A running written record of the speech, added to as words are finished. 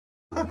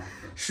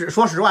是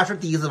说实话，是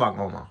第一次网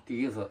购吗？第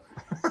一次。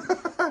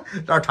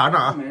这儿尝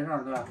尝啊。没事，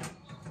对。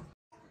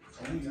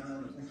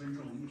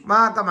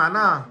妈，干嘛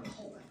呢？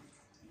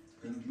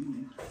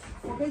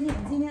我给你们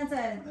今天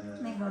再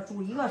那个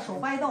煮一个手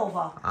掰豆腐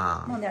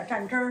啊，弄点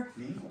蘸汁儿。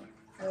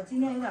我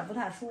今天有点不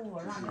太舒服，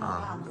让你老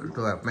爸弄。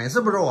对，每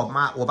次不是我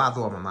爸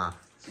做吗？妈。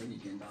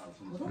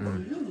我都鼓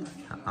励你。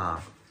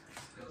啊。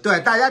对，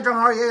大家正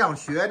好也想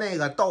学那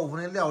个豆腐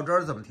那料汁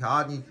儿怎么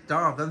调，你正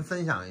好跟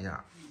分享一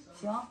下。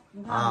行，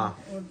你看啊，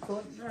我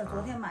昨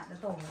天买的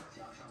豆腐，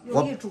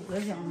用一煮就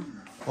行了。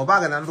我爸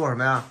给咱们做什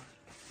么呀？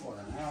做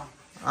什么呀？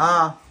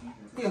啊，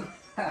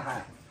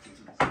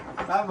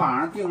咱网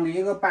上订了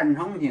一个半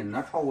成品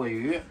的臭鳜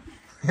鱼，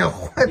一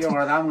会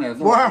儿咱们给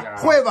做不一下。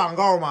是会网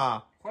购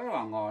吗？会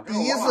网购，第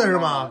一次是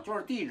吗？就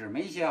是地址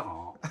没写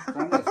好，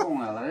咱给送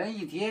来了。人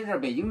一提是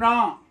北京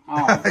章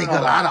啊，你可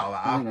拉倒吧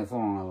啊！给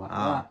送来了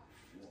啊！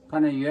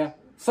看这鱼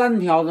，3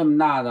条这么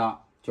大的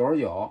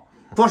99。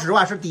说实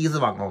话，是第一次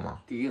网购吗？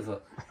第一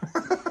次。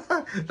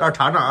这儿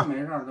尝尝啊。没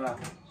事，对。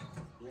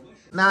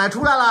奶奶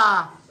出来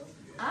啦！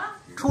啊，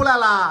出来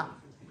啦！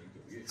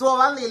做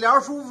完理疗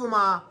舒服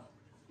吗？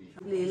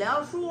理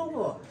疗舒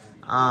服。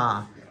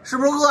啊，是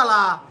不是饿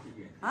了？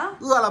啊，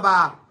饿了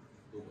吧？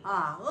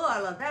啊，饿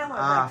了，待会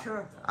儿再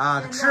吃。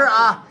吃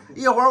啊！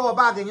一会儿我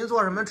爸给您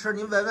做什么吃，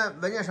您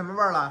闻见什么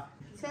味儿了？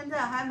现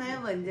在还没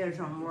闻见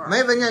什么味儿。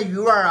没闻见鱼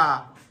味儿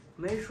啊？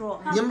没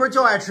说。您不是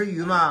就爱吃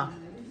鱼吗？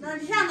那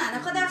你让奶奶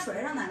喝点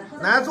水，让奶奶喝点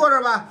水。奶奶坐这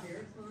儿吧。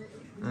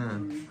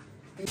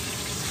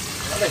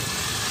好嘞。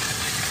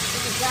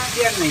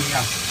煎了一下。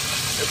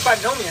这半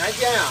成品还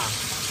煎呀？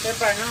这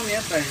半成品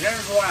本身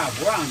说啊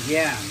不让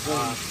煎，就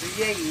直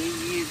接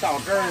一倒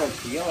汁儿就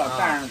齐了。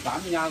但是咱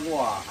们家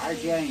做还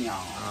是煎一样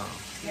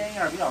煎一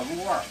下比较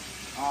入味儿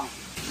啊。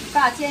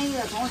大煎一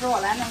的同时，我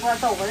来弄块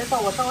豆腐，这豆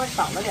腐稍微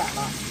少了点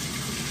了。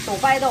手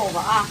掰豆腐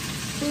啊，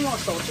就用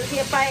手直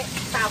接掰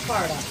大块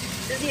的，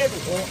直接煮。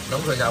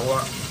冷水下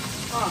锅。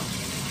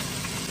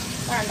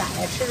但是奶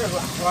奶吃着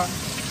软和，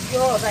一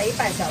会儿我再一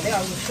拌小料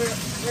一吃，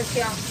那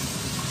香。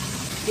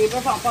里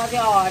边放花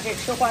椒啊，这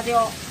吃花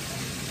椒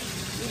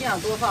一定要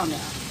多放点，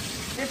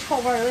这臭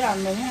味有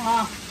点浓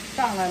啊，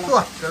上来了。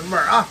呵，这味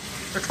儿啊，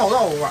这臭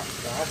豆腐味儿。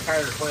这还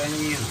开着抽烟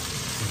机呢，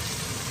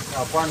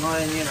要关抽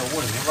烟机，这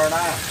屋里没法待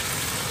了。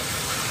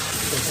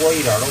这锅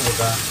一点都不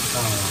干，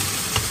看看，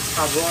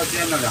差不多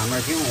煎到2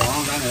面金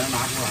黄，咱给它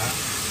拿出来，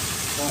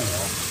关火，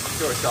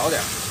就是小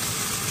点儿，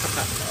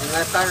应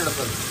该30的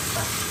份子。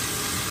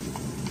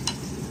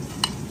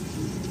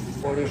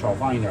锅里少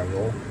放一点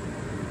油，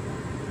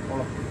好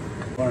了，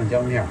放上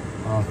姜片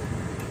啊，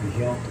去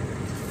腥，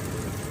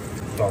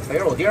小肥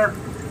肉丁儿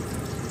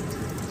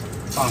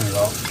放里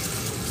头，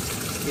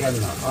煎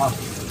的啊，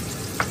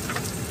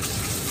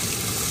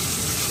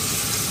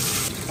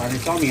把这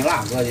小米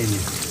辣搁进去，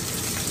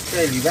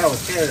这里边我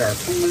切了点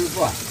葱跟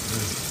蒜，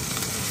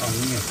放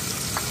进去，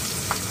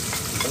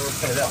这都是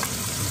配料，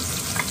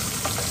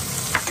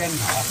煎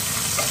炒，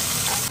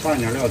放一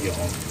点料酒。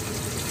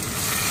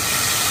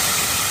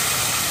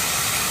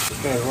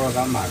这时候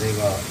咱们把这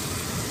个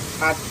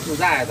它自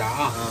带的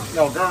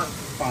料汁儿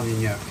放进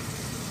去。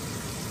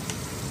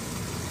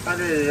它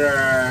这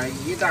是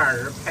一袋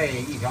是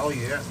配1条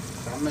鱼，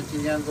咱们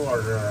今天做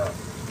是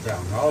2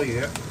条鱼，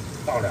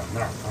倒2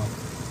袋啊。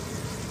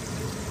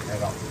这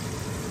个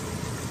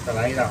再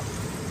来一袋，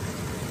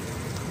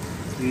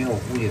因为我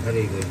估计它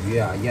这个鱼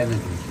啊腌的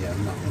挺咸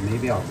的，没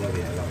必要搁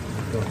别的，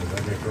就里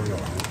边这汁儿就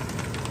完了。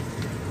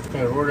这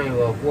时候这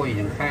个锅已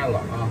经开了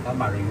啊，咱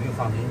把这鱼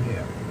放进去，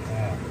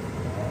哎。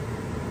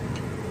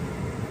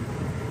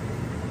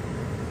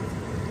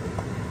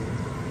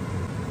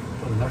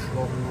炖它10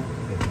多分钟，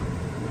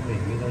这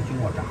鱼都经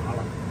过炸了。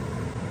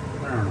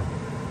这样呢，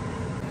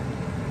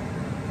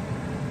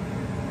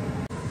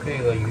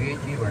这个鱼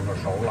基本就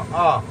熟了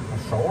啊，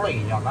熟了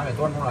已经，咱给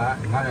端出来。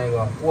你看这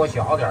个锅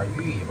小点，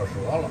鱼尾巴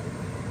折了。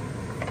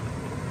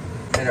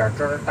这点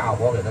汁儿大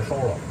火给它收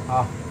了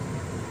啊，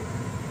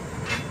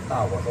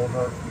大火收汁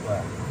儿。对，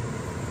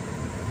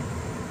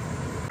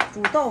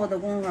煮豆腐的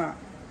功夫，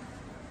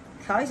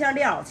调一下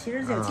料，其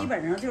实就基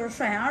本上就是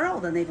涮羊肉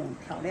的那种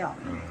调料，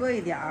搁一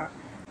点儿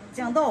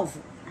酱豆腐、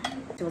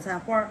韭菜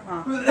花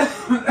啊、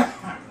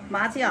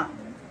麻酱、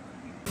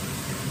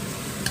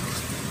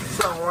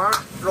蒜黄、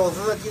肉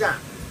丝、鸡蛋、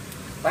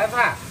白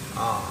菜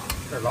啊，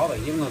这是老北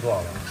京的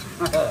做法。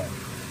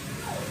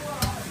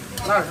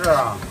那是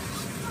啊，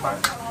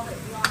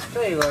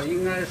这个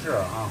应该是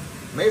啊，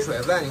没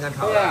水分，你看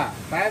炒的。对，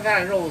白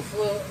菜、肉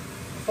丝、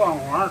蒜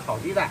黄炒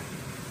鸡蛋，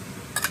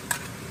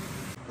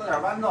搁点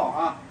豌豆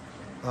啊。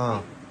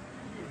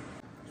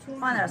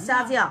放点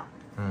虾酱，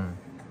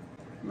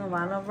弄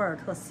完了味儿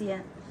特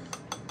鲜。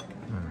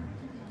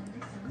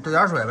兑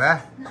点水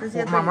呗，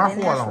慢慢和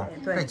弄，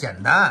这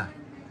简单。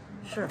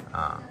是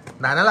啊，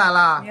奶奶来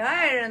了。你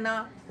爱人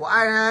呢？我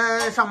爱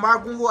人上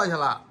班工作去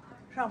了。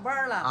上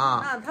班了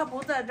啊，那他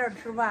不在这儿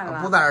吃饭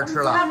了，不在这儿吃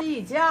了。他们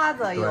一家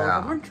子有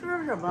啊什么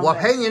吃什么。我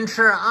陪您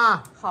吃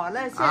啊。好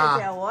嘞，谢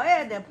谢，我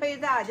也得陪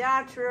大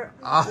家吃。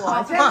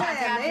我现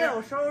在也没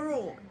有收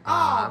入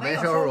没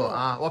收入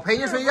啊，我陪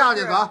您睡觉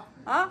去，走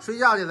啊，睡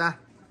觉去咱。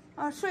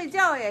睡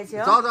觉也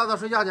行。走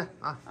睡觉去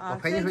啊！我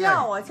陪你睡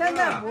觉。我现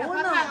在不是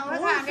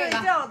睡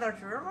觉的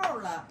时候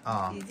了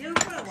啊，已经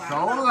睡完了。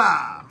熟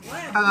了，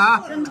看看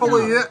啊，臭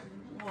鳜鱼。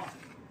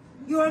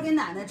一会儿给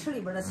奶奶吃里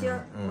边的芯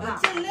儿，我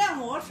尽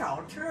量我少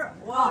吃，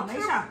我没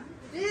事，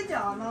比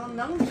较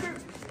能吃。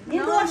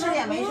您多吃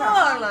也没事，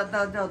饿了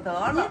就得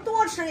了。您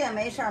多吃也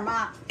没事，妈。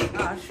啊，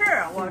是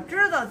我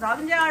知道咱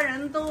们家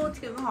人都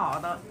挺好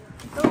的，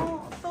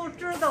都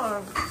知道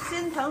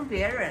心疼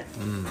别人。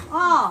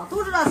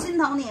都知道心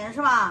疼您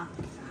是吧？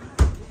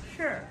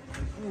是，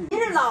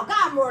您是老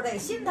干部得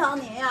心疼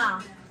您呀。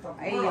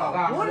哎呦，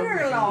不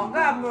是老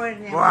干部，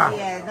你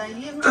也的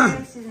应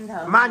该心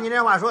疼。妈，您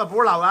这话说的不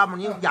是老干部，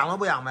您养都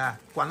不养呗，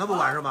管都不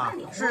管是吗？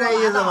是这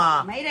意思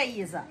吗？没这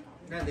意思。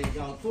那得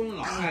叫尊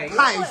老爱幼。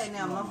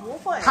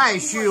太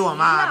虚我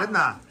妈，真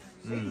的。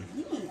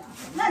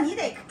那你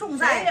得重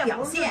在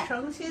表现。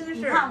诚心是。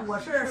你看我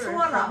是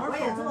说了，我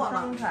也做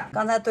了。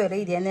刚才兑了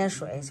一点点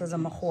水，就这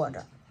么和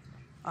着，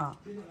啊，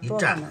一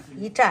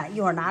蘸，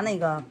一会儿拿那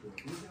个，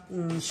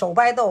手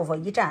掰豆腐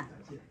一蘸。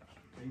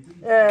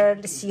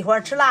喜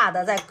欢吃辣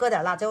的，再搁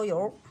点辣椒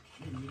油。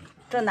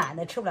这奶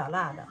奶吃不了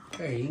辣的。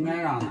这应该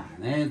让奶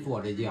奶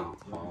做这酱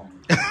好，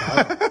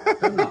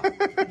真的。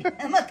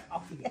那么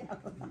讨厌了。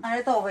那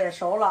这豆腐也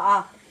熟了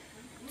啊，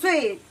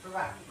最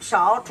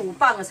少煮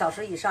半个小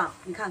时以上。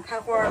你看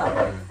开花了，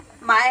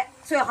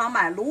最好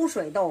买卤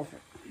水豆腐。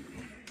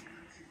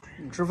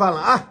吃饭了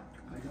啊，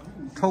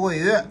臭鳜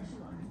鱼，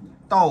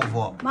豆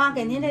腐。妈，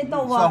给您这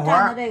豆腐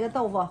蘸的这个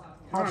豆腐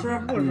好吃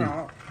不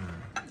少。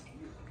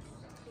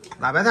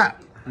辣白菜，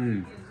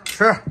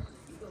吃。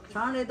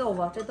尝尝这豆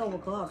腐，这豆腐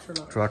可好吃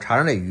了。主要尝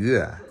尝这鱼，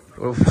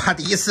我爸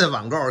第一次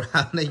网购，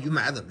看那鱼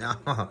买的怎么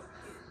样？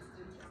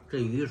这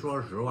鱼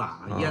说实话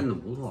腌的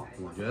不错，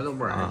我觉得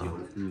味儿还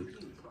行。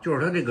就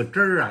是它这个汁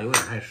儿啊有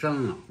点太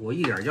深了，我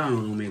一点酱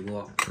油都没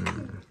搁。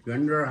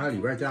原汁还里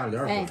边加了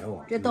点水。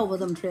这豆腐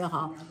这么吃也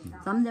好，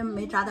咱们这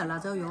没炸点辣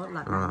椒油，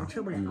辣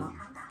吃不了。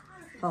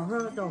好喝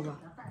豆腐，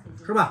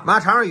是吧？妈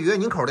尝尝鱼，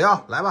您口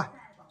刁，来吧。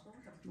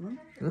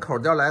你口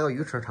刁来个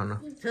鱼吃尝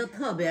尝。这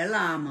特别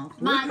辣吗？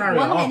妈，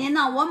我们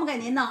给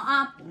您弄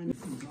啊。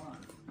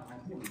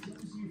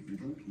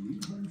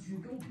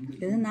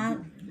给他拿。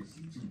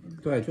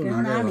对，就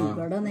拿里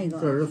边的那个。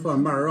这是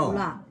蒜瓣肉。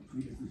辣。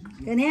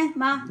给您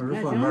妈。这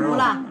是蒜瓣肉。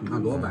你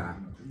看多白。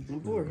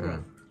不是。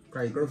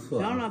这一根刺。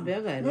行了，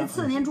别给了。那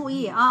刺您注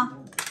意啊。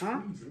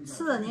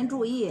刺您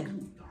注意。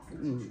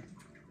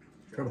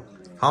吃吧。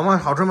好吗？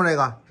好吃吗？这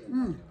个。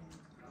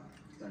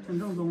很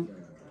正宗。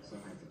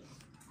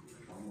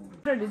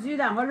这里鸡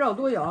蛋和肉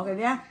都有，给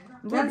您。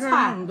连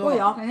菜都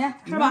有，给您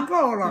吃吧。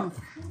够了。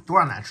多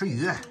让奶吃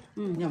鱼。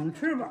你们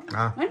吃吧。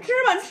啊。您吃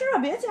吧，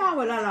别夹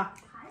回来了。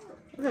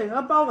我给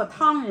他煲个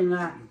汤，应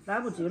该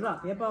来不及了，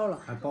别煲了。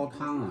还煲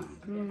汤啊？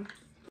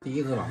第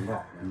一次网购，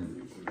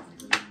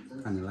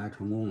看起来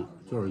成功了，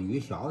就是鱼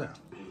小点。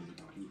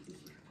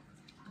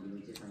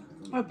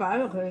白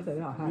的可以给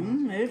小孩。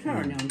没事，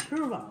你们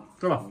吃吧。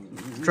吃吧，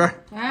吃。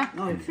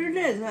吃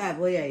这菜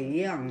不也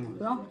一样吗？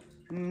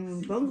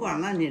行。甭管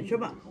了，你吃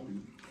吧。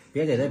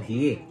别给它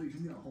皮。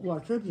我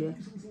吃皮。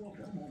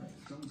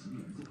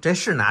这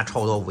是拿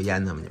臭豆腐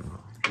腌的吗？你们说？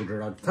不知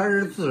道，它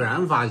是自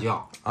然发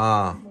酵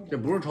啊。这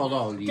不是臭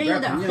豆腐，里边这有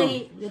点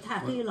黑，也太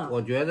黑了。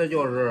我觉得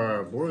就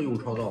是不是用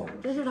臭豆腐。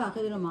这是太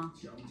黑了吗？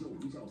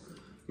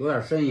有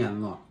点深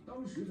颜色。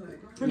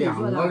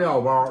2个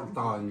料包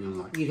倒进去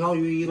了，一条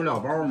鱼一个料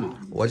包嘛。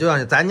我就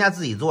让咱家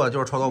自己做的就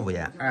是臭豆腐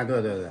腌。哎，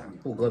对，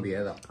不搁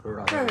别的，不知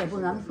道。这也不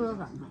难吃，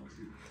反正。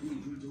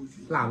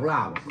辣不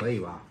辣吧？可以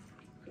吧？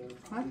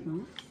还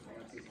行，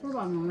吃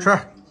吧，能。吃。